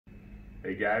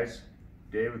Hey guys,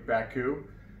 Dave with Bakcou.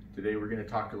 Today we're going to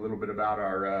talk a little bit about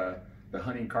our the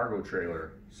hunting cargo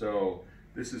trailer. So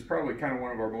this is probably kind of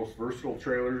one of our most versatile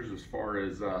trailers as far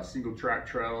as single track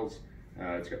trails.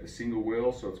 It's got the single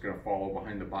wheel, so it's going to follow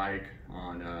behind the bike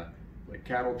on like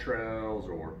cattle trails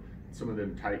or some of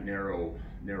them tight, narrow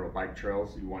bike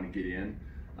trails that you want to get in.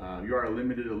 You are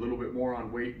limited a little bit more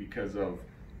on weight because of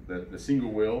the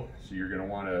single wheel, so you're going to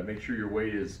want to make sure your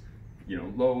weight is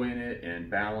low in it and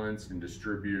balanced and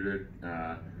distributed.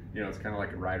 It's kind of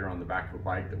like a rider on the back of a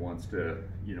bike that wants to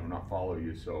not follow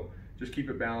you, so just keep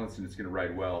it balanced and it's going to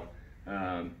ride well.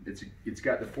 It's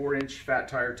got the 4-inch fat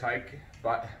tire tyke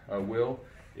wheel.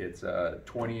 It's a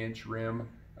 20-inch rim,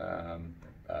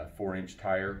 4-inch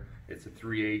tire. It's a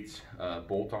 3/8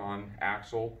 bolt-on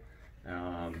axle.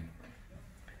 And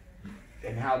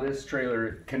how this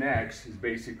trailer connects is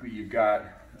basically you've got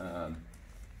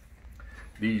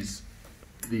these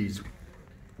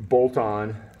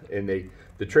bolt-on, and the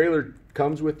trailer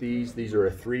comes with these. These are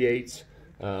a 3/8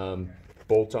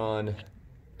 bolt-on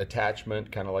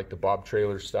attachment, kind of like the Bob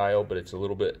trailer style, but it's a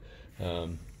little bit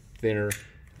thinner.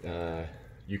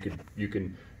 You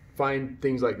can find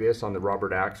things like this on the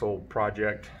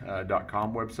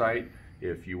robertaxleproject.com website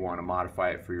if you want to modify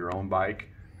it for your own bike.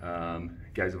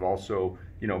 Guys have also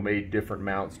made different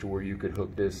mounts to where you could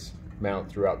hook this mount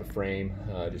throughout the frame.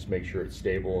 Just make sure it's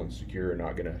stable and secure,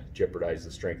 not going to jeopardize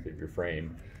the strength of your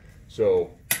frame.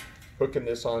 So hooking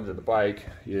this onto the bike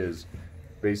is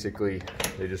basically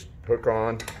they just hook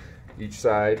on each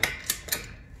side.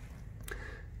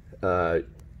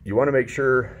 You want to make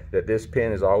sure that this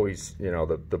pin is always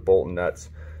the bolt and nuts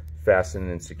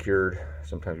fastened and secured.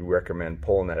 Sometimes we recommend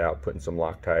pulling that out, putting some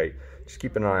Loctite. Just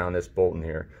keep an eye on this bolting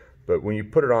here. But when you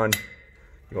put it on,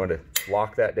 you want to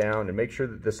lock that down and make sure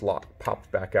that this lock pops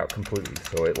back out completely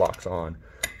so it locks on.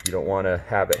 You don't want to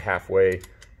have it halfway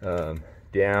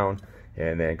down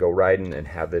and then go riding and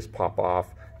have this pop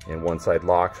off and one side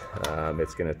locked.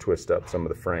 It's going to twist up some of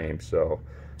the frame. So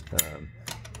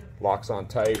locks on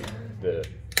tight. The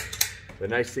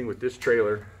nice thing with this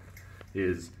trailer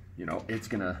is it's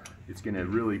gonna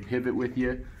really pivot with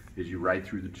you as you ride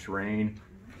through the terrain,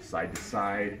 side to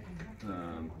side,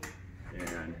 and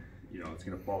it's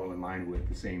gonna follow in line with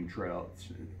the same trail,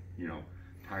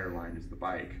 tire line as the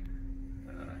bike.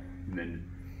 And then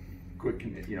quick,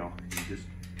 you just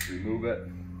remove it,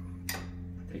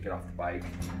 take it off the bike,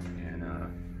 and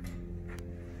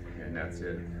that's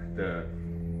it.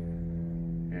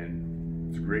 And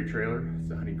it's a great trailer.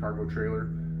 It's a hunting cargo trailer.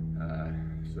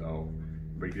 So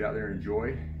everybody get out there and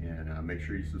enjoy, and make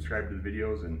sure you subscribe to the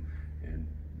videos and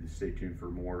stay tuned for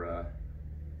more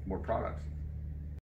products.